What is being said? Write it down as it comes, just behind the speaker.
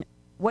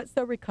What's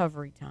the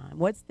recovery time?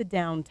 What's the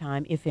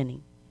downtime, if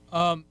any?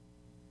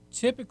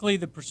 Typically,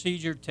 the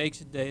procedure takes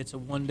a day. It's a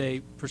one-day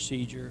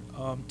procedure.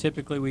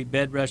 Typically, we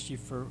bed rest you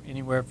for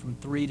anywhere from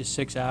 3 to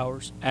 6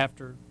 hours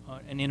after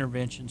an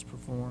intervention's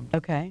performed.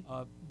 Okay.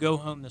 Go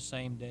home the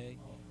same day.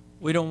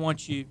 We don't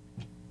want you.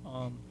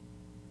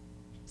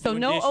 So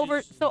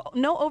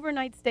no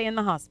overnight stay in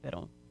the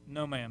hospital.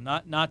 No, ma'am.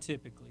 Not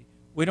typically.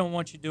 We don't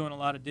want you doing a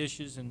lot of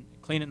dishes and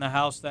cleaning the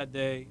house that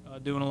day,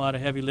 doing a lot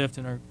of heavy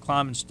lifting or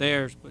climbing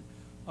stairs. But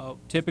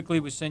typically,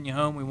 we send you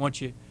home. We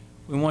want you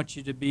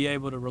to be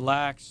able to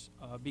relax,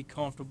 be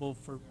comfortable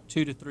for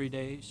 2 to 3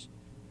 days,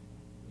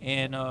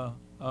 and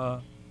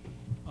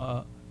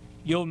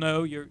you'll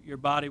know your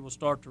body will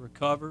start to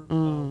recover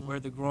where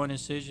the groin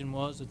incision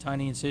was, the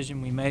tiny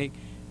incision we make,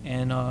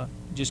 and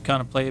just kind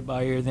of play it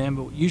by ear then.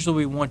 But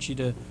usually we want you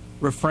to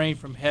refrain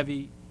from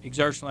heavy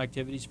exertional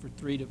activities for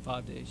 3 to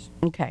 5 days.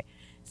 Okay.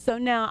 So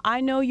now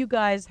I know you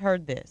guys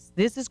heard this.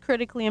 This is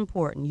critically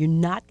important. You're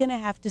not going to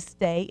have to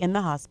stay in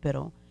the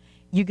hospital.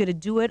 You're going to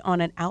do it on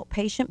an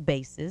outpatient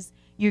basis.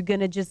 You're going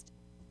to just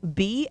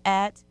be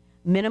at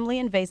minimally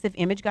invasive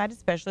image-guided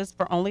specialists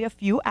for only a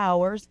few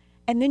hours,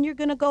 and then you're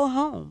going to go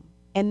home,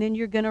 and then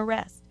you're going to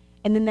rest.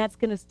 And then that's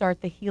going to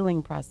start the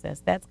healing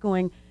process. That's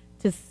going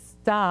to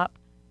stop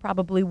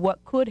probably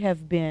what could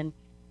have been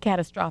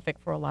catastrophic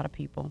for a lot of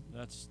people.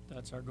 That's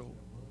our goal.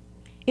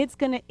 It's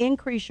going to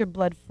increase your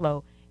blood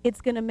flow. It's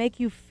going to make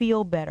you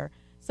feel better.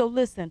 So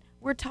listen,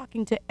 we're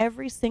talking to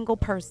every single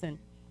person.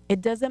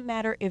 It doesn't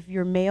matter if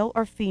you're male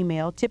or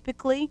female.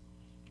 Typically,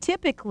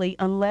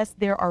 unless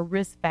there are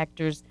risk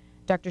factors,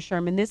 Dr.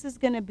 Sherman, this is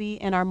going to be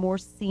in our more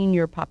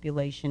senior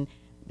population,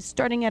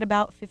 starting at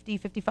about 50,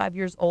 55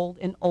 years old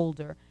and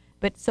older.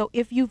 But so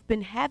if you've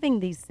been having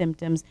these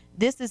symptoms,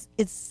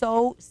 it's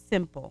so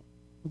simple.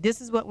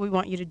 This is what we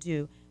want you to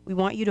do. We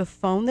want you to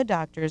phone the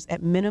doctors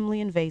at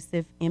Minimally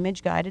Invasive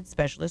Image Guided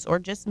Specialists, or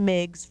just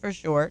MIGS for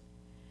short.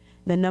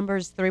 The number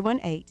is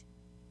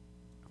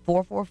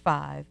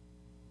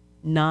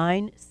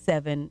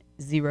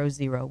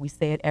 318-445-9700. We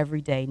say it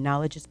every day.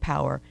 Knowledge is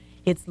power.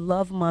 It's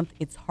Love Month.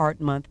 It's Heart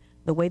Month.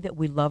 The way that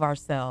we love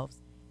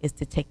ourselves is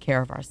to take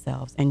care of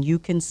ourselves. And you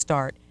can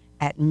start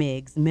at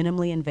MIGS,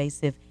 Minimally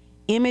Invasive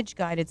Image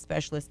Guided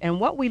Specialists.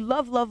 And what we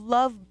love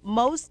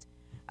most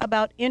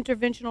about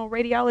interventional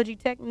radiology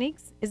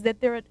techniques is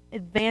that they're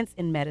advanced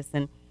in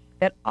medicine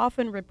that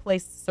often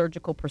replace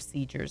surgical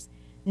procedures.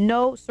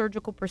 No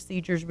surgical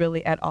procedures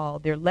really at all.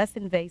 They're less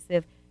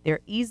invasive. They're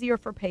easier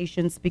for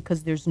patients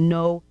because there's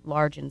no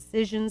large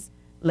incisions,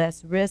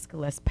 less risk,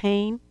 less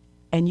pain.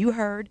 And you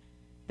heard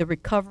the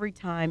recovery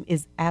time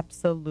is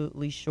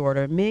absolutely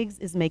shorter. MIGS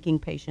is making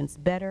patients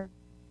better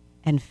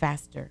and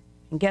faster.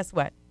 And guess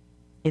what?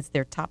 It's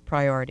their top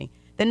priority.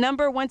 The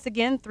number, once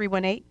again,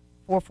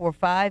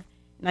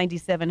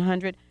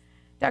 318-445-9700.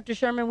 Dr.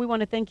 Sherman, we want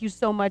to thank you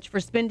so much for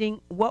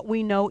spending what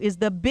we know is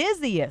the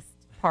busiest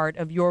part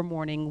of your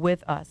morning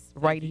with us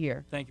right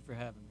here. Thank you for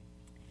having me.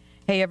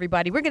 Hey,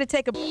 everybody, we're going to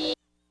take a...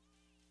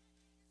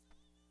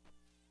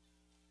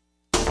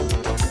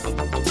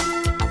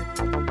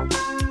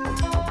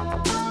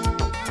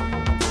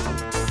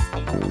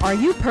 Are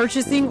you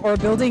purchasing or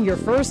building your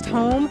first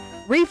home?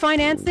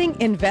 Refinancing,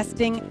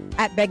 investing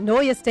at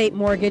Magnolia State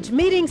Mortgage,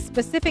 meeting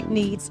specific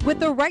needs with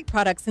the right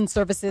products and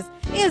services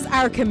is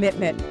our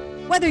commitment.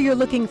 Whether you're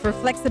looking for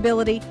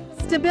flexibility,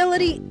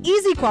 stability,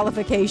 easy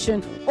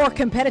qualification, or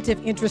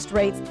competitive interest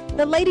rates,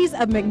 the ladies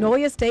of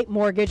Magnolia State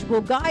Mortgage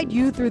will guide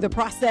you through the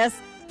process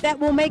that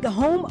will make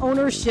home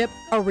ownership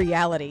a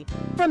reality.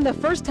 From the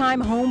first-time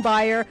home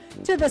buyer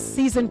to the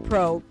seasoned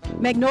pro,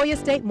 Magnolia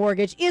State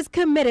Mortgage is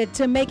committed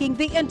to making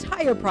the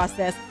entire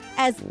process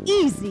as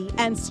easy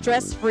and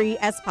stress-free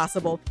as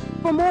possible.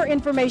 For more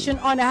information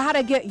on how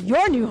to get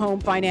your new home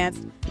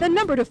financed, the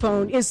number to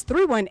phone is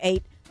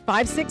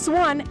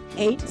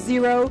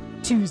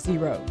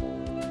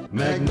 318-561-8020.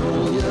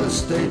 Magnolia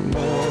State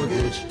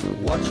Mortgage,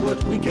 watch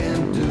what we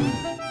can do.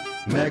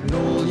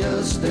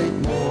 Magnolia State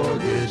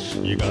Mortgage,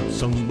 you got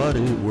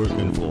somebody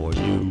working for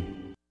you.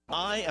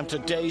 I am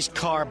today's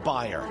car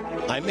buyer.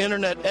 I'm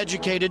internet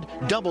educated,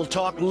 double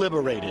talk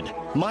liberated.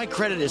 My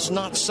credit is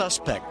not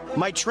suspect.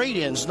 My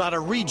trade-in's not a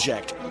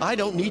reject. I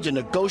don't need to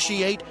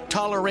negotiate,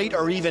 tolerate,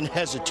 or even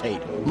hesitate.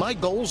 My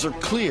goals are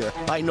clear.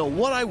 I know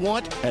what I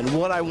want and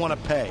what I want to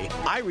pay.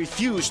 I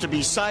refuse to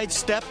be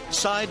sidestepped,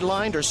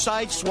 sidelined, or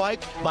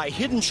sideswiped by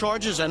hidden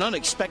charges and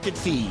unexpected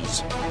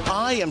fees.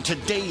 I am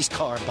today's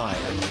car buyer,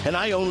 and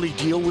I only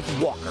deal with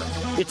Walker.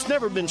 It's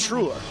never been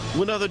truer.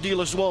 When other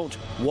dealers won't,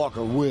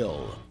 Walker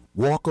will.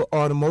 Walker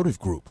Automotive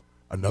Group,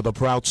 another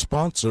proud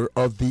sponsor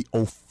of the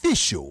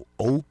official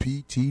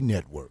OPT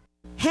network.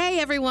 Hey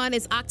everyone,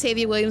 it's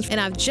Octavia Williams, and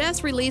I've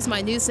just released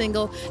my new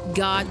single,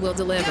 God Will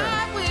Deliver.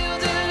 God will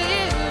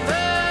deliver.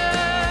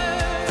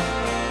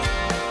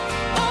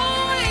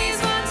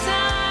 Always on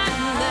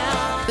time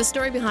now. The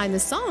story behind the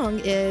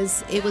song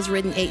is it was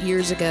written 8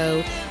 years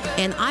ago,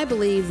 and I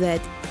believe that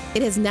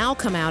it has now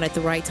come out at the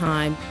right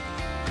time,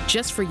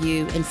 just for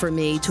you and for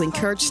me to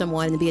encourage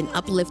someone and be an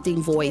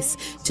uplifting voice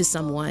to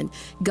someone.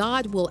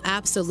 God will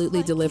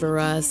absolutely deliver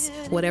us.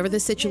 Whatever the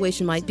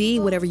situation might be,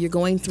 whatever you're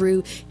going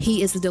through,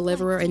 He is the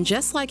deliverer. And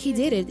just like He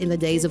did it in the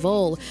days of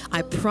old,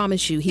 I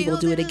promise you He will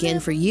do it again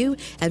for you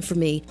and for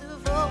me.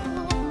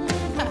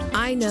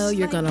 I know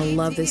you're going to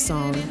love this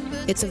song.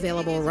 It's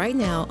available right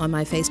now on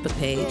my Facebook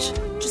page.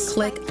 Just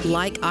click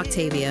Like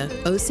Octavia,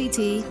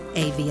 Octavia.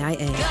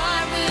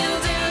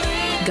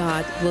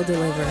 God will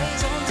deliver.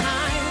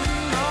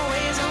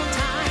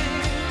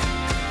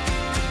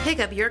 Pick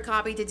up your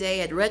copy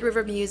today at Red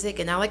River Music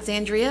in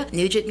Alexandria,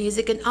 Nugent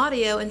Music and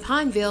Audio in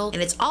Pineville,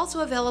 and it's also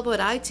available at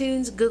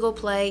iTunes, Google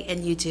Play, and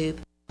YouTube.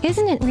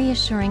 Isn't it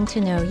reassuring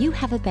to know you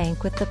have a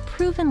bank with the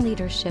proven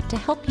leadership to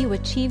help you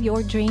achieve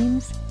your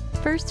dreams?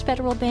 First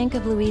Federal Bank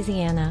of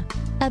Louisiana,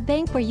 a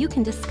bank where you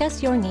can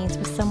discuss your needs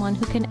with someone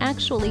who can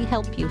actually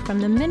help you from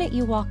the minute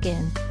you walk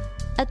in.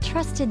 A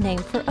trusted name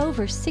for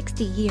over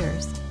 60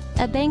 years.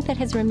 A bank that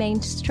has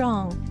remained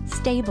strong,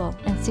 stable,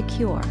 and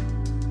secure.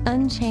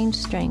 Unchanged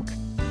strength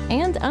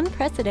and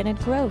unprecedented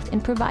growth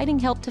in providing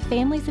help to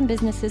families and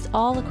businesses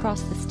all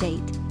across the state.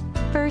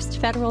 First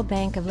Federal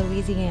Bank of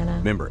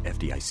Louisiana. Member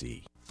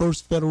FDIC.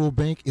 First Federal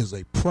Bank is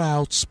a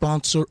proud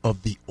sponsor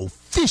of the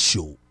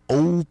official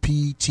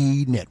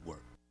OPT Network.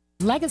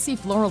 Legacy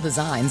Floral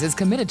Designs is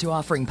committed to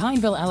offering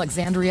Pineville,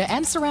 Alexandria,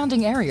 and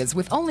surrounding areas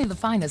with only the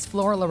finest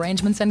floral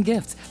arrangements and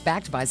gifts,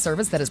 backed by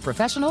service that is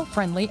professional,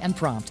 friendly, and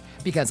prompt.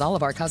 Because all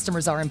of our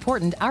customers are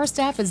important, our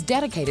staff is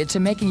dedicated to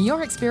making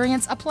your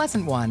experience a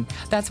pleasant one.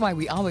 That's why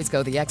we always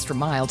go the extra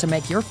mile to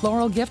make your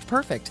floral gift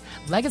perfect.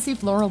 Legacy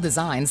Floral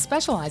Designs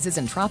specializes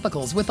in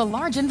tropicals with a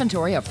large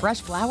inventory of fresh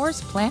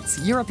flowers,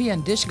 plants,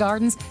 European dish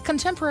gardens,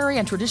 contemporary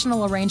and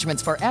traditional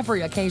arrangements for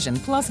every occasion,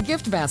 plus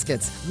gift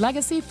baskets.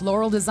 Legacy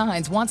Floral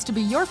Designs wants to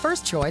be your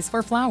first choice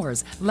for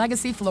flowers.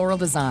 Legacy Floral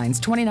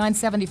Designs,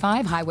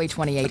 2975 Highway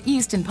 28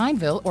 East in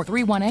Pineville, or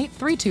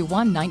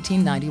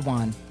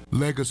 318-321-1991.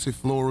 Legacy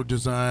Floral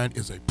Design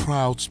is a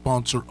proud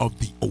sponsor of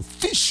the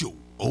official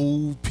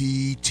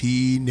OPT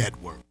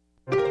Network.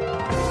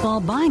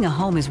 While buying a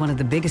home is one of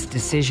the biggest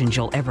decisions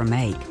you'll ever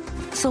make,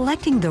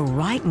 selecting the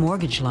right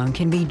mortgage loan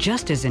can be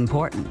just as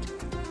important.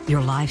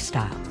 Your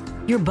lifestyle,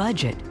 your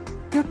budget,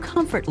 your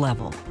comfort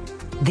level.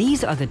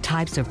 These are the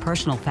types of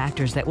personal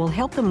factors that will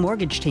help the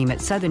mortgage team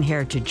at Southern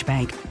Heritage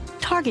Bank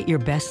target your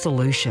best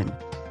solution.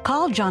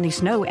 Call Johnny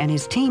Snow and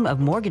his team of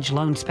mortgage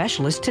loan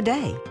specialists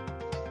today.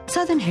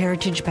 Southern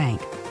Heritage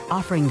Bank,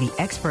 offering the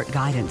expert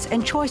guidance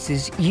and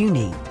choices you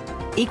need.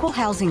 Equal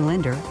housing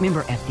lender,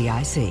 member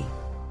FDIC.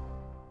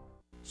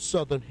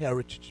 Southern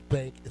Heritage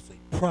Bank is a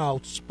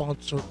proud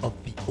sponsor of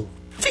the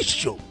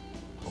official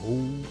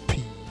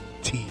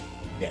OPT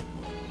Network.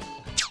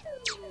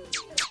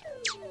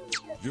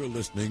 You're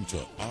listening to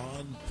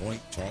On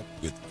Point Talk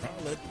with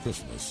Carlette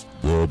Christmas,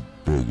 the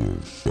bigger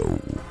show,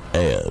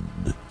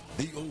 and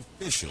the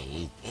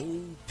official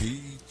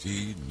OPT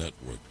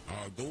Network.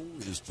 Our goal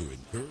is to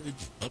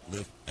encourage,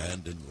 uplift,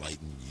 and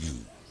enlighten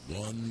you,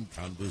 one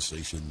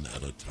conversation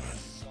at a time.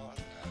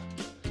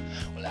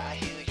 Well, I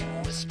hear you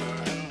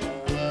whispering the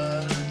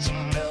words to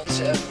melt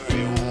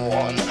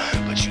everyone,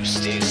 but you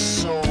stay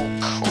so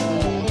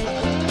cool.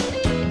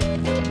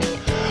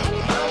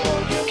 I'm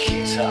on your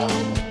guitar,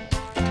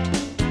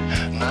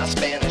 my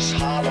Spanish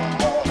Harlem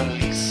Mona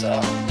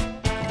Lisa.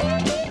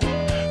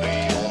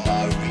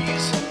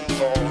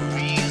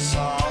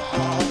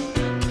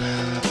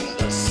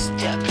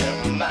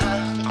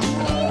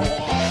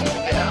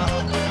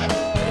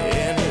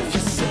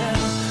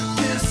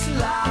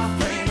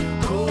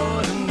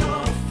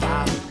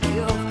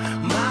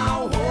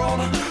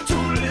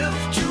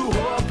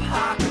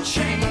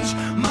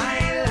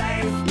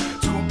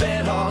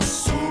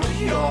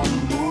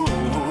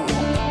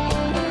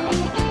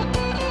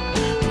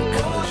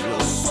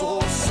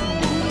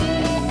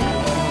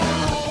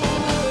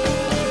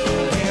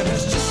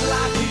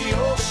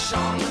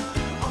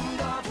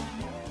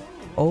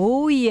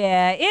 Oh,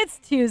 yeah, it's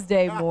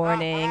Tuesday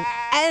morning,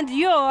 and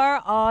you're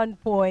on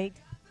point.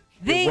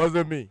 It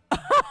wasn't me.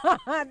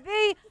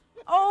 The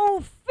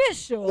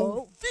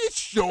official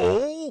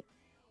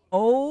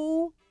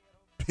OPT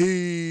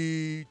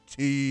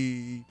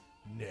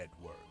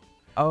Network.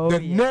 Oh,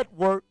 the yeah.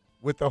 network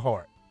with the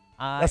heart.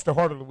 That's the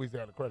heart of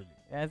Louisiana Credit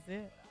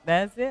Union.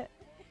 That's it.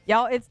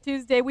 Y'all, it's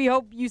Tuesday. We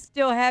hope you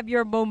still have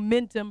your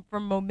momentum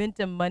from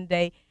Momentum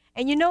Monday.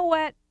 And you know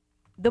what?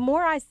 The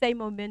more I say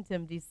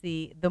momentum,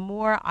 DC, the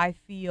more I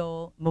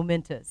feel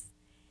momentous.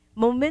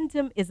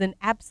 Momentum is an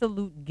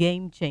absolute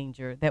game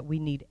changer that we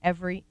need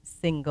every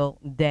single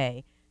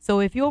day.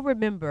 So if you'll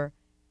remember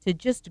to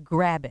just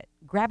grab it,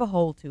 grab a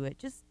hold to it,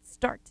 just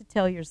start to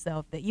tell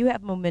yourself that you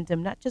have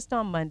momentum, not just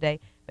on Monday,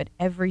 but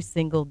every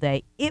single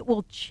day. It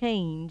will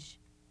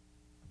change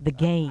the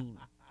game.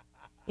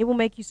 It will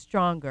make you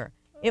stronger.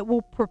 It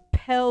will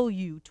propel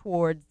you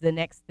towards the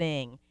next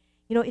thing.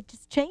 You know, it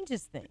just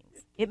changes things.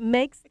 It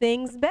makes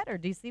things better,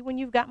 DC, when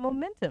you've got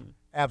momentum.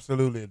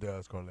 Absolutely it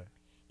does, Carlette.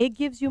 It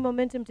gives you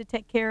momentum to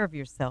take care of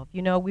yourself.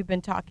 You know, we've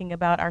been talking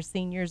about our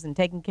seniors and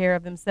taking care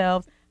of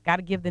themselves. Got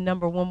to give the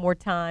number one more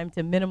time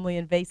to minimally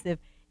invasive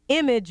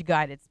image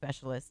guided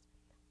specialist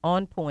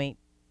on point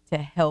to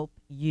help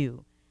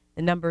you.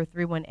 The number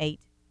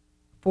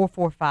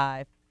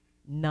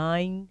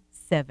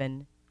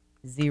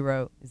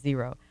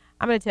 318-445-9700.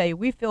 I'm going to tell you,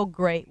 we feel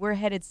great. We're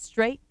headed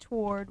straight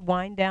toward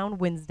Wind Down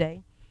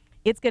Wednesday.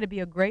 It's going to be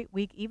a great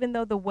week, even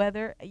though the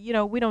weather,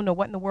 we don't know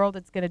what in the world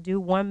it's going to do.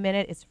 1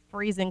 minute it's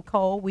freezing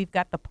cold. We've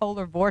got the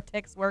polar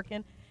vortex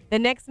working. The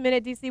next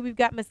minute, DC, we've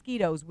got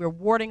mosquitoes. We're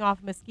warding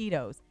off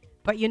mosquitoes.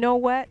 But you know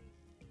what?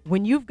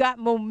 When you've got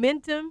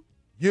momentum,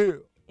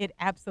 it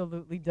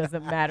absolutely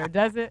doesn't matter,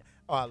 does it?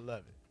 Oh, I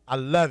love it. I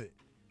love it.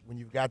 When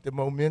you've got the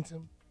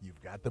momentum,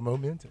 you've got the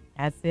momentum.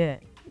 That's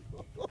it.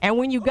 And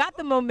when you got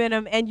the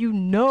momentum and you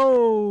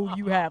know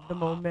you have the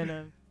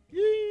momentum,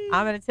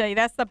 I'm going to tell you,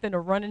 that's something to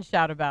run and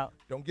shout about.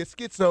 Don't get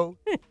schizo.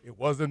 It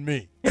wasn't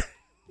me.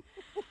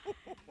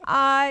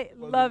 I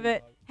love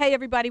it. Hey,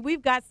 everybody,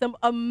 we've got some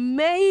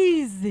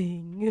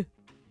amazing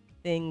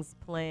things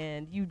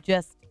planned. You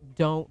just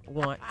don't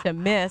want to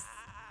miss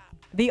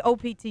the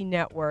OPT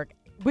network.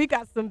 We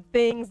got some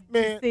things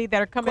to see that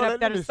are coming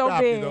up that are so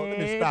big. Let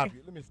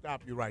me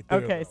stop you right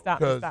there. Okay, stop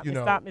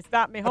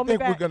me. Hold me I think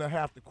back. we're going to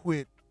have to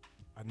quit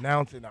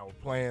announcing our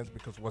plans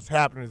because what's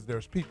happening is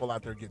there's people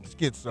out there getting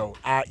schizo,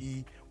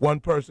 i.e. one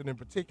person in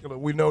particular.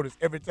 We notice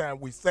every time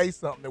we say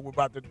something that we're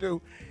about to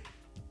do,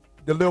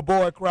 the little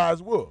boy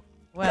cries wolf.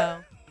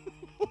 Well,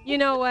 you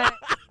know what?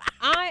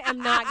 I am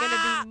not going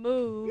to be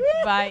moved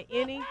by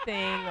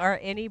anything or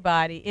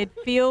anybody. It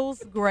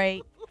feels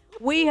great.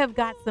 We have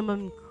got some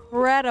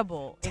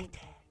incredible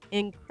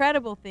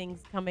things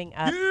coming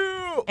up.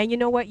 Yeah. And you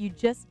know what? You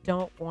just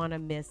don't want to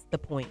miss the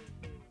point.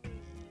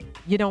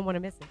 You don't want to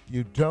miss it.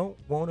 You don't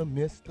want to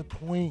miss the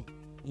point.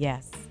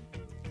 Yes.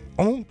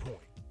 On point,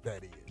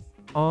 that is.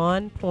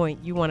 On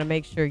point. You want to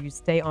make sure you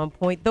stay on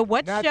point. The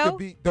what not show? Not to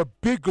be the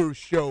bigger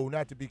show,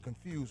 not to be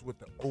confused with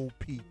the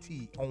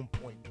OPT, On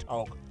Point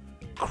Talk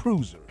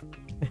Cruiser.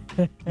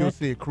 You'll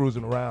see it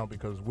cruising around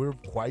because we're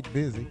quite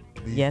busy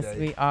these Yes, days.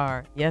 we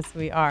are. Yes,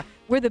 we are.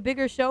 We're the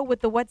bigger show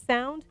with the what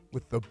sound?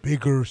 With the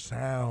bigger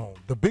sound.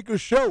 The bigger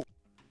show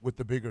with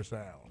the bigger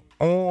sound.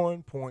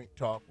 On Point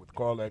Talk with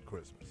Carlette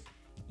Christmas.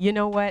 You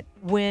know what?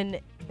 When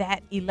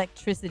that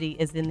electricity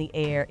is in the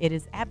air, it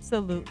is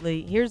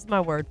absolutely, here's my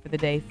word for the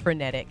day,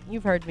 frenetic.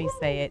 You've heard me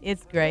say it.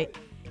 It's great.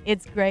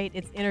 It's great.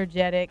 It's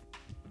energetic.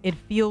 It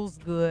feels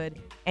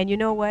good. And you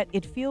know what?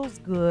 It feels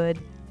good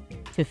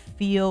to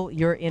feel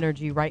your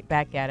energy right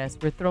back at us.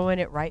 We're throwing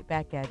it right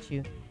back at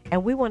you.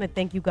 And we want to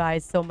thank you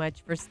guys so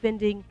much for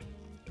spending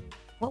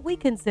what we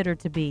consider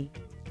to be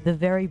the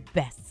very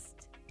best.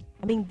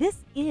 I mean,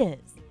 this is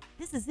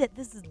it.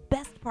 This is the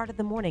best part of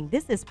the morning.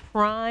 This is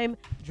prime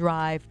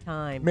drive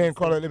time. Man,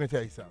 Carla, let me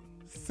tell you something.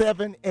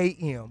 7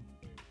 a.m.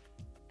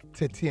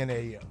 to 10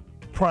 a.m.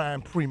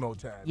 Prime primo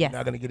time. Yes. You're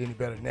not going to get any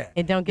better than that.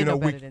 It don't get no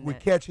better than we're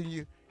that. catching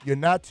you. You're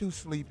not too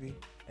sleepy,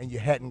 and you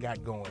hadn't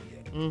got going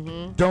yet.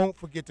 Mm-hmm. Don't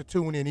forget to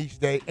tune in each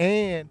day.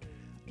 And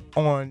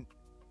on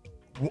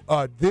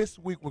this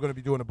week, we're going to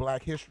be doing a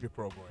Black History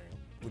program.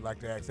 We'd like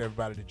to ask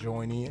everybody to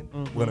join in.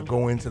 Mm-hmm. We're going to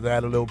go into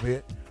that a little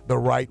bit the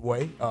right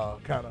way,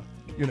 kind of,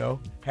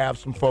 have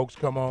some folks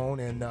come on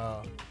and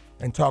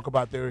talk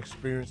about their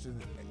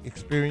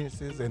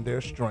experiences and their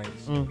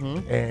strengths.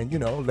 Mm-hmm.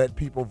 And, let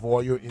people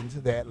voyeur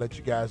into that, let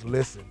you guys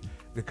listen,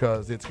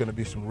 because it's going to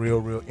be some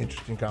real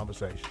interesting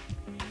conversation.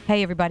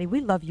 Hey, everybody,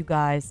 we love you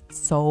guys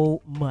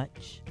so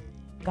much.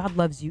 God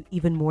loves you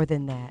even more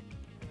than that.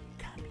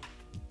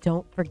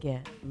 Don't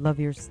forget, love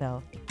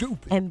yourself.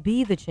 Stupid. And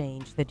be the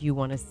change that you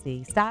want to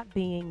see. Stop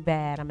being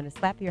bad. I'm going to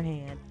slap your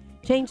hand.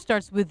 Change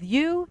starts with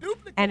you,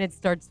 and it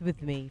starts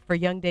with me. For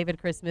Young David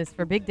Christmas,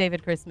 for Big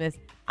David Christmas,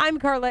 I'm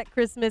Carlette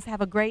Christmas.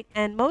 Have a great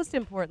and, most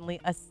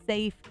importantly, a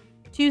safe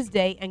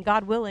Tuesday. And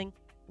God willing,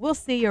 we'll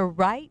see you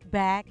right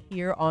back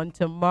here on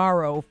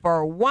tomorrow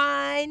for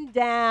Wind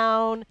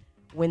Down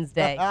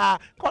Wednesday.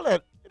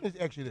 Carlette, let me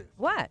ask you this.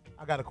 What?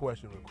 I got a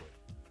question real quick.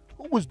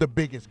 Who was the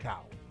biggest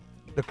coward?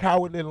 The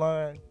Cowardly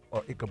Lion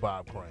or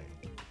Ichabod Crane?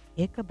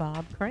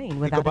 Ichabod Crane,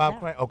 without a Ichabod doubt.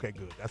 Crane? Okay,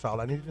 good. That's all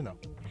I needed to know.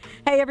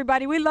 Hey,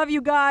 everybody, we love you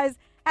guys.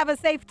 Have a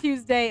safe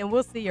Tuesday, and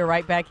we'll see you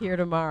right back here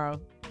tomorrow.